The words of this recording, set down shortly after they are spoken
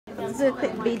Let's do a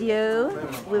quick video.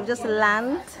 We've just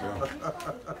landed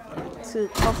to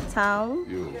Kof Town,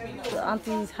 to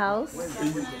Auntie's house.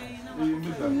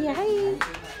 Yay!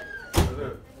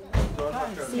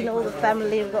 Seen all the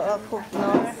family. We've got our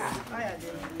coconuts.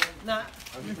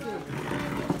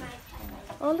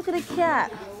 Oh, look at the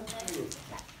cat.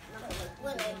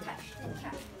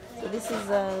 So this is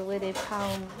where they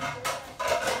pound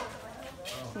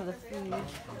for the food.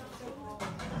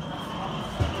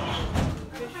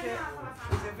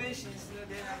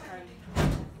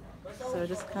 So we're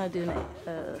just kind of doing it.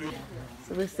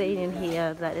 So we're staying in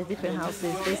here, like there's different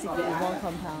houses, basically in one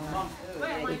compound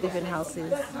with different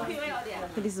houses.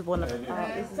 So this is one of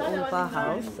this is all of our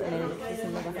house, and then there's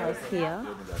another house here.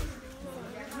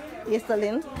 Yes,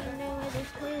 darling.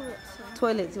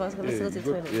 Toilets. You want to go to the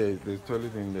toilet? Yeah, there's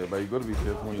toilet in there, but you got to be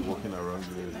careful when you're walking around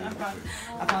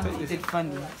I found it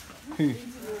funny.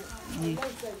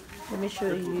 Let me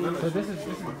show you. So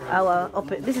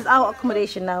this is our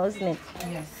accommodation now, isn't it?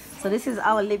 Yes. So this is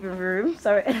our living room.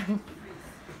 Sorry.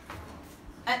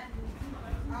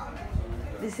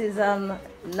 This is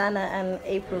Nana and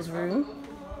April's room.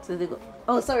 So they go.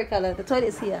 Oh, sorry, Carla. The toilet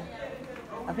is here.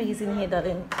 I think it's in here,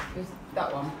 darling.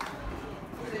 That one.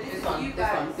 This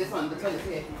one. The toilet's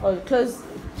here. Oh, close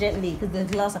gently because the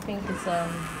glass I think is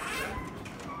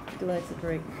doing it to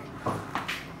break.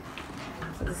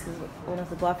 So this is one of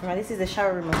the bathroom. This is the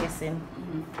shower room, I'm guessing.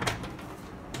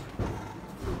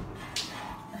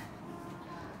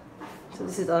 So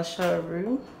this is our shower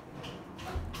room.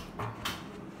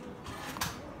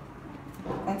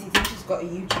 Auntie thinks she's got a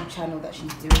YouTube channel that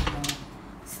she's doing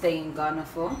stay in Ghana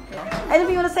for.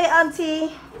 Anything you want to say,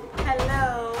 Auntie?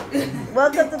 Hello.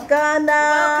 Welcome to Ghana.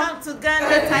 Welcome to Ghana.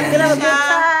 Gonna have a good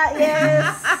time.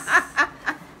 Yes.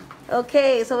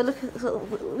 Okay, so look. So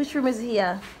which room is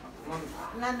here?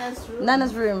 Nana's room.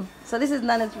 Nana's room. So this is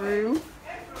Nana's room,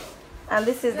 and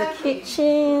this is the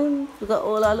kitchen. We got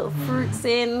all our little fruits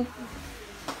in.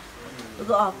 We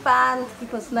got our fans to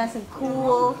keep us nice and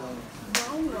cool.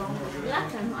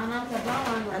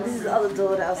 And this is the other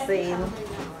door that I was saying.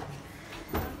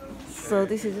 So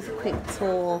this is just a quick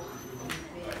tour.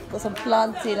 Got some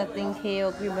plantain, I think, here,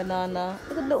 or green banana.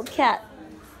 Look at the little cat.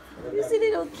 You see the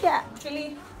little cat?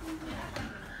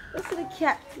 Look at the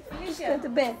cat. Just going to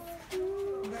bed.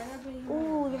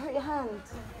 Oh, you hurt your hand.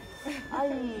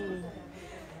 Aye.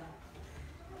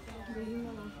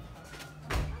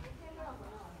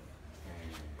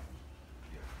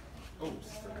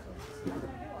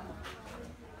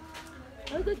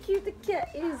 Look how cute the cat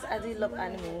is. I do love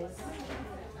animals.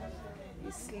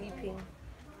 He's sleeping.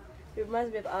 It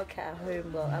reminds me of our cat at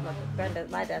home. Well, at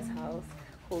my dad's house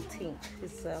called Tink.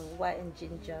 It's white and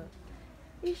ginger.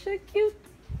 He's so cute.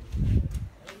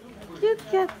 Cute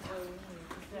cat.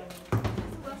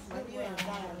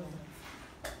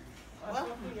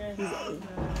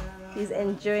 He's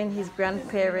enjoying his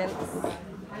grandparents.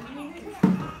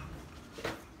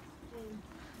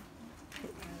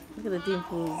 Look at the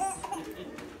dimples.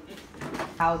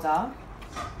 Powder.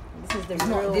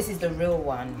 This is the real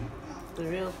one. The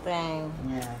real thing.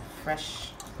 Yeah,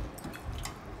 fresh.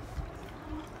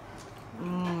 So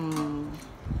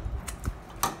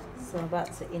I'm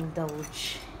about to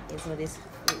indulge in some of this.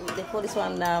 They call this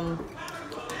one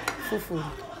fufu.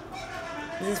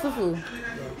 Is this fufu?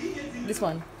 Yeah. This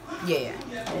one? Yeah.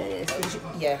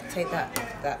 Yeah, take that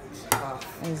half.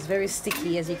 And it's very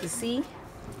sticky, as you can see.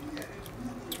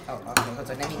 Oh, okay, hold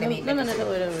on. Let me. No, don't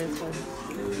worry, it's fine.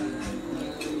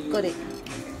 Got it.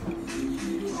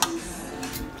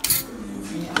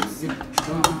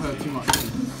 Don't give her too much.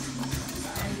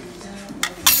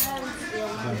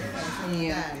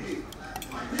 Yeah.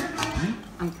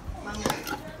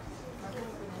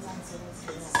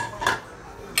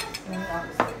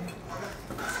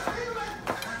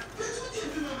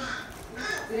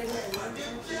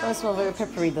 It smells very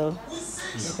peppery though. Peppery.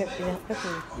 The soup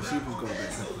has got a bit of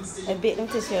pepper. A bit. Let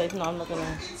me taste it. If not, I'm not gonna. I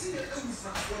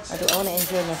want to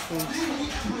enjoy my food.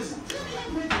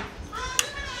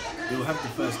 You'll have the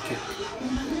first kick.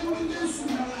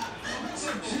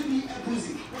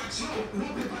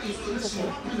 It's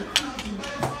okay.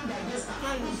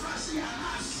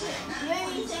 The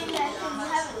only thing that you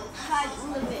haven't tried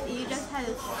all of it, you just had a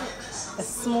sip. A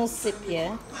small sip,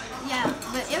 yeah. Yeah,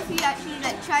 but if you actually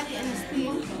tried it in a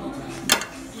spoon,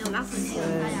 your mouth would be on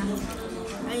fire.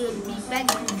 And you'd be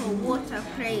begging for water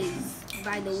praise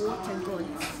by the water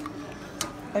gods.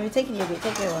 Have you taken your bit?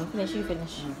 Take your one. Finish. You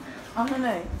finish. Oh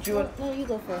no. Do you want? No, you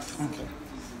go first. Okay.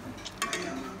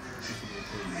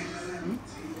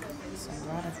 It's a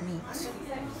lot of meat.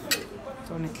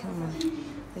 Don't want to kill me.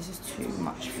 This is too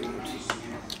much food.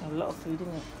 A lot of food,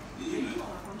 isn't it?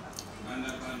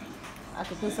 I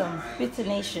could put some bitter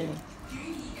nation.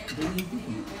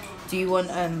 Do you want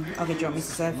okay, do you want me to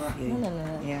serve? Yeah.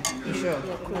 No. Yeah. You sure?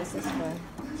 Yeah, of course, that's fine.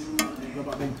 What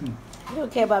about them too? You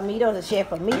don't care about me, you don't have to share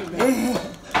for me.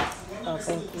 Oh,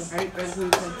 thank you.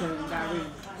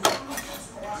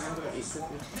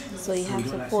 So you have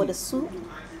to pour the soup.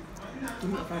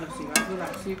 I'm not a fan of soup. I feel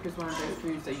like soup is one of those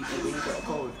foods that you eat when you got a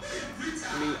cold.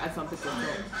 I mean, add something to the top.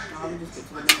 I would just get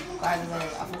to the main. By the way,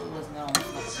 I thought it was no.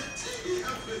 It's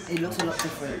not. It looks a lot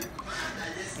different.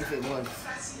 If it was,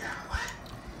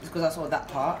 it's because I saw that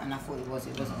part and I thought it was.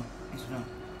 It wasn't. It's not.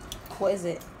 What is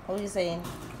it? What were you saying?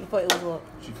 You thought it was what?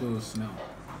 She feels smell.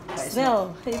 But it's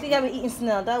Snail. You think I've been eating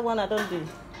snail? That one I don't do. Not.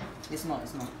 It's not.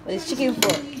 It's not. But it's chicken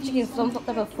foot. Chicken, some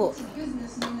type of foot.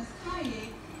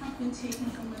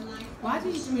 Why do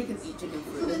you Jamaicans eat chicken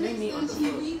foot? There's no meat on the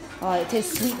foot. Oh, it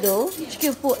tastes sweet though.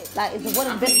 Chicken foot, like, is one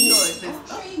of the best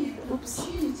meat. Oops.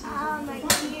 Oh my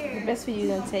The dear. best food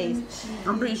you're gonna taste.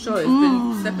 I'm pretty sure it's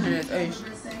been stepping in its own.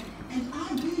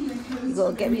 You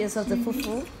gotta get yourself the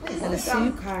fufu and the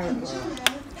soup.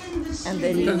 And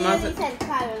then You you. never said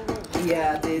carrot.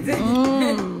 Yeah, I did.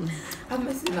 Mmm. I'm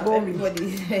messing up Boom.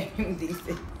 everybody.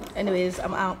 Anyways,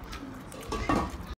 I'm out.